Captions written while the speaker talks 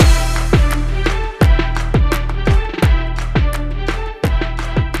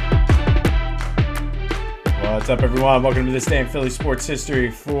up, everyone? Welcome to this day in Philly sports history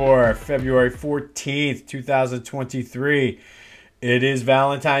for February 14th, 2023. It is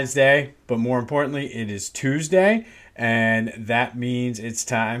Valentine's Day, but more importantly, it is Tuesday, and that means it's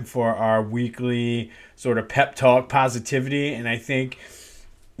time for our weekly sort of pep talk positivity, and I think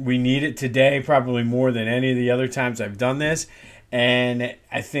we need it today probably more than any of the other times I've done this, and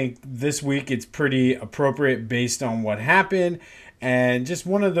I think this week it's pretty appropriate based on what happened. And just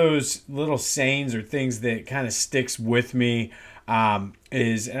one of those little sayings or things that kind of sticks with me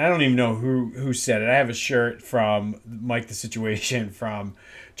is, and I don't even know who said it. I have a shirt from Mike the Situation from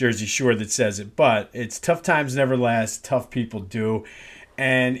Jersey Shore that says it, but it's tough times never last, tough people do.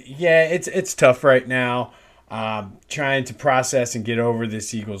 And yeah, it's tough right now, trying to process and get over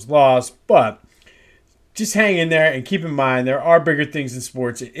this Eagles loss, but just hang in there and keep in mind there are bigger things in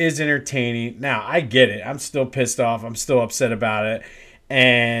sports. It is entertaining. Now, I get it. I'm still pissed off. I'm still upset about it.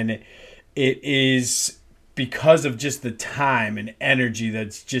 And it is because of just the time and energy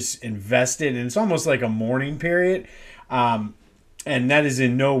that's just invested. And it's almost like a mourning period. And that is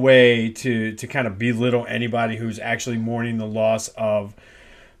in no way to kind of belittle anybody who's actually mourning the loss of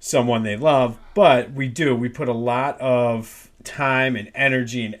someone they love. But we do. We put a lot of time and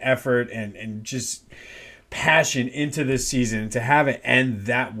energy and effort and just passion into this season. To have it end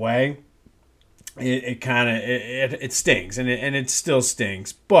that way, it stings, and it still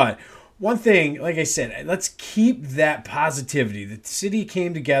stings. But one thing, like I said, let's keep that positivity. The city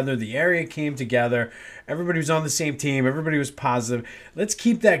came together, the area came together, everybody was on the same team, everybody was positive. Let's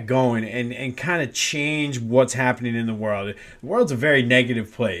keep that going and kind of change what's happening in the world. The world's a very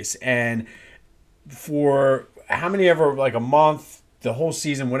negative place, and for how many ever, like a month, the whole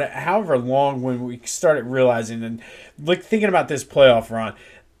season, whatever, however long, when we started realizing and thinking about this playoff run,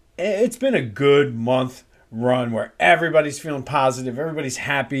 it's been a good month run where everybody's feeling positive, everybody's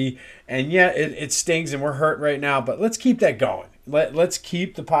happy, and yeah, it stings and we're hurt right now, but let's keep that going. Let's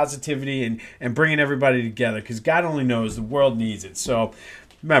keep the positivity and bringing everybody together, because God only knows the world needs it. So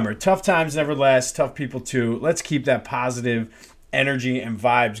remember, tough times never last, tough people too. Let's keep that positive energy and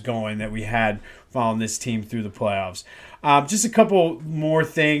vibes going that we had following this team through the playoffs. Just a couple more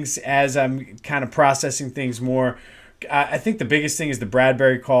things as I'm kind of processing things more. I think the biggest thing is the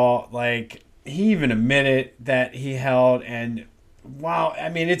Bradbury call. Like, he even admitted that he held, and wow, I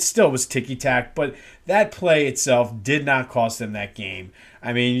mean, it still was ticky-tack, but that play itself did not cost them that game.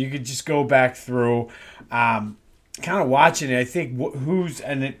 I mean, you could just go back through, kind of watching it. I think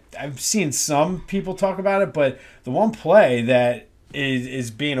I've seen some people talk about it, but the one play that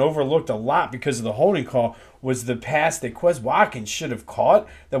is being overlooked a lot because of the holding call was the pass that Quez Watkins should have caught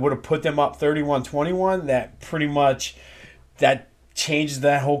that would have put them up 31-21. That pretty much that changes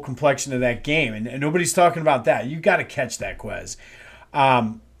that whole complexion of that game, and nobody's talking about that. You got to catch that, Quez.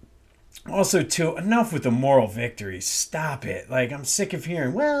 Also, too, enough with the moral victories. Stop it. Like, I'm sick of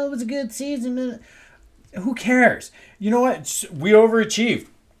hearing, well, it was a good season. Who cares? You know what? We overachieved.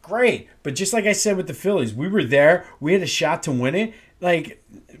 Great. But just like I said with the Phillies, we were there. We had a shot to win it. Like,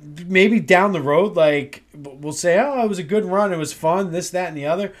 maybe down the road, like, we'll say, oh, it was a good run. It was fun, this, that, and the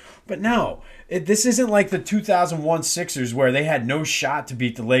other. But no, this isn't like the 2001 Sixers where they had no shot to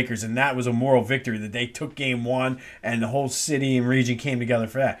beat the Lakers, and that was a moral victory that they took game one and the whole city and region came together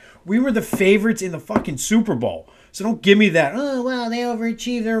for that. We were the favorites in the fucking Super Bowl. So don't give me that, oh, well, they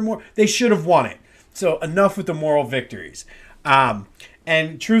overachieved. They should have won it. So enough with the moral victories.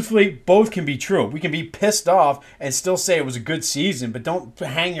 And truthfully, both can be true. We can be pissed off and still say it was a good season, but don't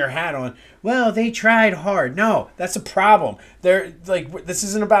hang your hat on, well, they tried hard. No, that's a problem. This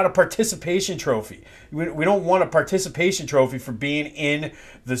isn't about a participation trophy. We don't want a participation trophy for being in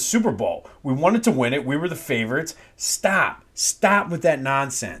the Super Bowl. We wanted to win it. We were the favorites. Stop with that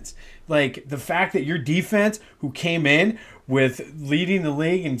nonsense. Like, the fact that your defense, who came in with leading the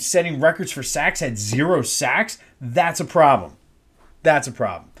league and setting records for sacks, had 0 sacks, that's a problem. That's a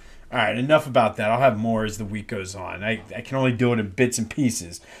problem. All right, enough about that. I'll have more as the week goes on. I can only do it in bits and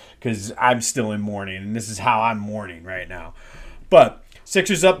pieces because I'm still in mourning, and this is how I'm mourning right now. But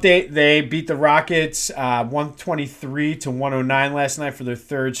Sixers update, they beat the Rockets 123-109 last night for their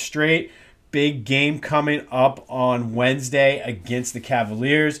third straight. Big game coming up on Wednesday against the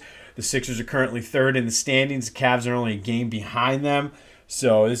Cavaliers. The Sixers are currently third in the standings. The Cavs are only a game behind them.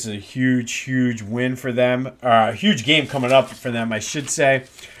 So this is a huge, huge win for them. A huge game coming up for them, I should say.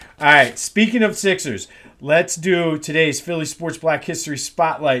 All right, speaking of Sixers, let's do today's Philly Sports Black History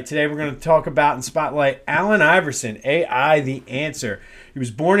Spotlight. Today we're going to talk about and spotlight Allen Iverson, AI the answer. He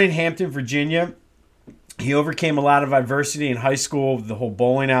was born in Hampton, Virginia. He overcame a lot of adversity in high school, the whole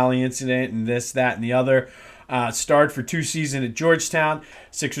bowling alley incident and this, that, and the other. Starred for 2 seasons at Georgetown.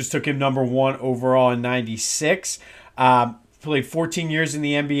 Sixers took him number 1 overall in 96. Played 14 years in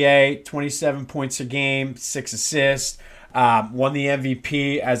the NBA, 27 points a game, 6 assists. Won the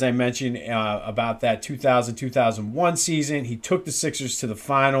MVP, as I mentioned, about that 2000-2001 season. He took the Sixers to the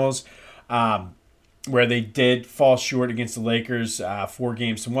finals, where they did fall short against the Lakers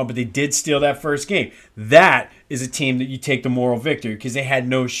 4-1, but they did steal that first game. That is a team that you take the moral victory because they had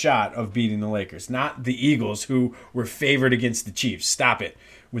no shot of beating the Lakers, not the Eagles, who were favored against the Chiefs. Stop it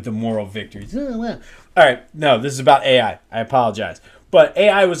with the moral victories. All right, no, this is about AI. I apologize. But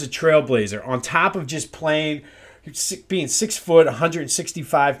AI was a trailblazer. On top of just playing, being 6 foot,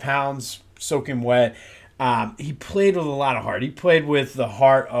 165 pounds, soaking wet, he played with a lot of heart. He played with the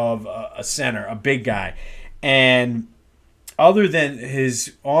heart of a center, a big guy. And other than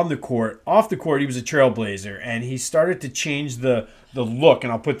his on the court, off the court, he was a trailblazer. And he started to change the look,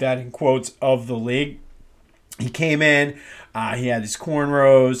 and I'll put that in quotes, of the league. He came in, he had his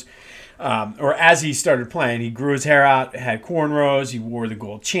cornrows. Or as he started playing, he grew his hair out, had cornrows, he wore the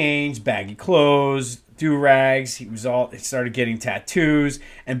gold chains, baggy clothes, do-rags. He started getting tattoos,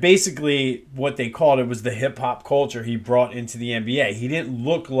 and basically what they called it was the hip-hop culture he brought into the NBA. He didn't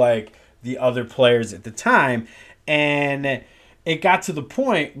look like the other players at the time, and it got to the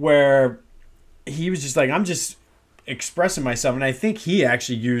point where he was just like, I'm just expressing myself, and I think he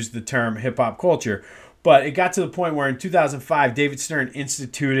actually used the term hip-hop culture. But it got to the point where in 2005, David Stern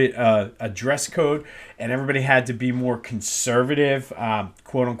instituted a dress code, and everybody had to be more conservative,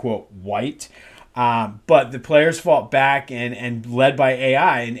 quote-unquote white. But the players fought back and led by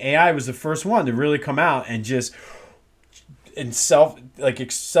AI. And AI was the first one to really come out and just in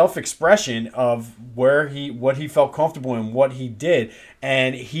self-expression of what he felt comfortable in, what he did.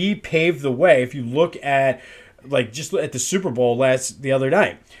 And he paved the way. If you look at, just at the Super Bowl the other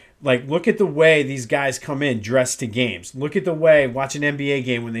night. Look at the way these guys come in dressed to games. Look at the way, watch an NBA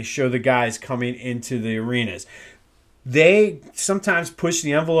game when they show the guys coming into the arenas. They sometimes push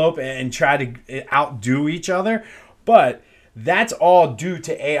the envelope and try to outdo each other, but that's all due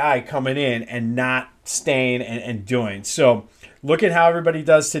to AI coming in and not staying and doing. So look at how everybody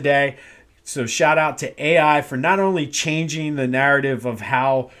does today. So shout out to AI for not only changing the narrative of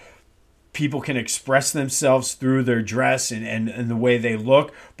how people can express themselves through their dress and the way they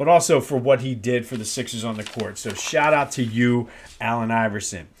look, but also for what he did for the Sixers on the court. So shout out to you, Allen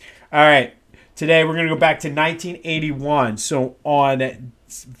Iverson. All right, today we're going to go back to 1981. So on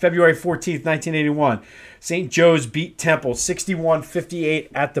February 14th, 1981, St. Joe's beat Temple 61-58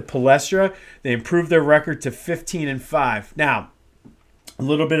 at the Palestra. They improved their record to 15-5. Now, a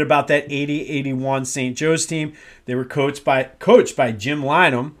little bit about that 80-81 St. Joe's team. They were coached by Jim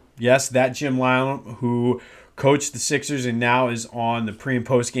Lynam. Yes, that Jim Lynam, who coached the Sixers and now is on the pre- and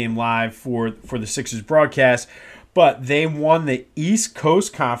post-game live for the Sixers broadcast. But they won the East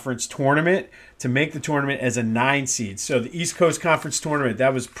Coast Conference tournament to make the tournament as a 9 seed. So the East Coast Conference tournament,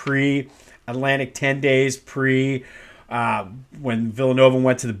 that was pre-Atlantic 10 days, when Villanova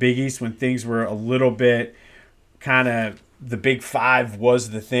went to the Big East, when things were a little bit kind of, the Big Five was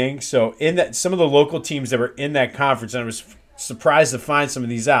the thing. So in that, some of the local teams that were in that conference, and I was surprised to find some of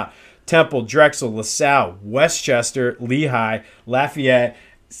these out. Temple, Drexel, LaSalle, Westchester, Lehigh, Lafayette,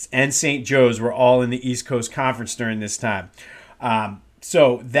 and St. Joe's were all in the East Coast Conference during this time.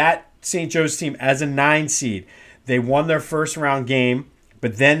 So that St. Joe's team, as a 9 seed, they won their first round game,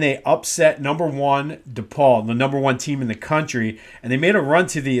 but then they upset number 1 DePaul, the number 1 team in the country, and they made a run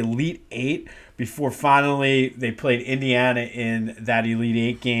to the Elite 8 before finally they played Indiana in that Elite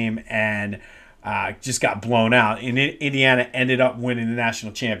 8 game and just got blown out. And Indiana ended up winning the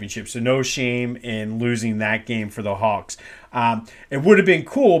national championship. So no shame in losing that game for the Hawks. It would have been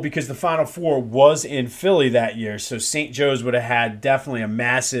cool because the Final Four was in Philly that year. So St. Joe's would have had definitely a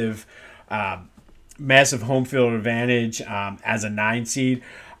massive home field advantage as a 9 seed.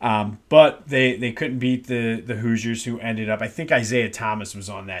 But they couldn't beat the Hoosiers, who ended up, I think Isaiah Thomas was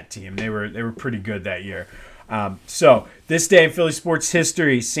on that team. They were pretty good that year. So this day in Philly sports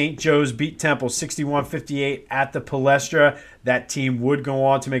history, St. Joe's beat Temple 61-58 at the Palestra. That team would go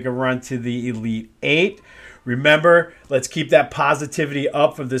on to make a run to the Elite 8. Remember, let's keep that positivity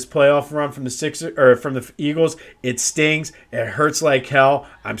up for this playoff run from the Sixers or from the Eagles. It stings. It hurts like hell.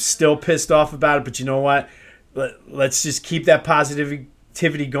 I'm still pissed off about it, but you know what? Let's just keep that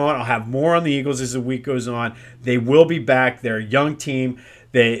positivity going. I'll have more on the Eagles as the week goes on. They will be back. They're a young team.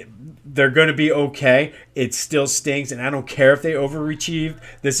 They're going to be okay. It still stings, and I don't care if they overachieved.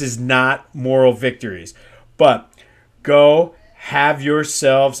 This is not moral victories. But go have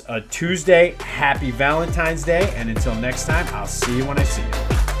yourselves a Tuesday. Happy Valentine's Day. And until next time, I'll see you when I see you.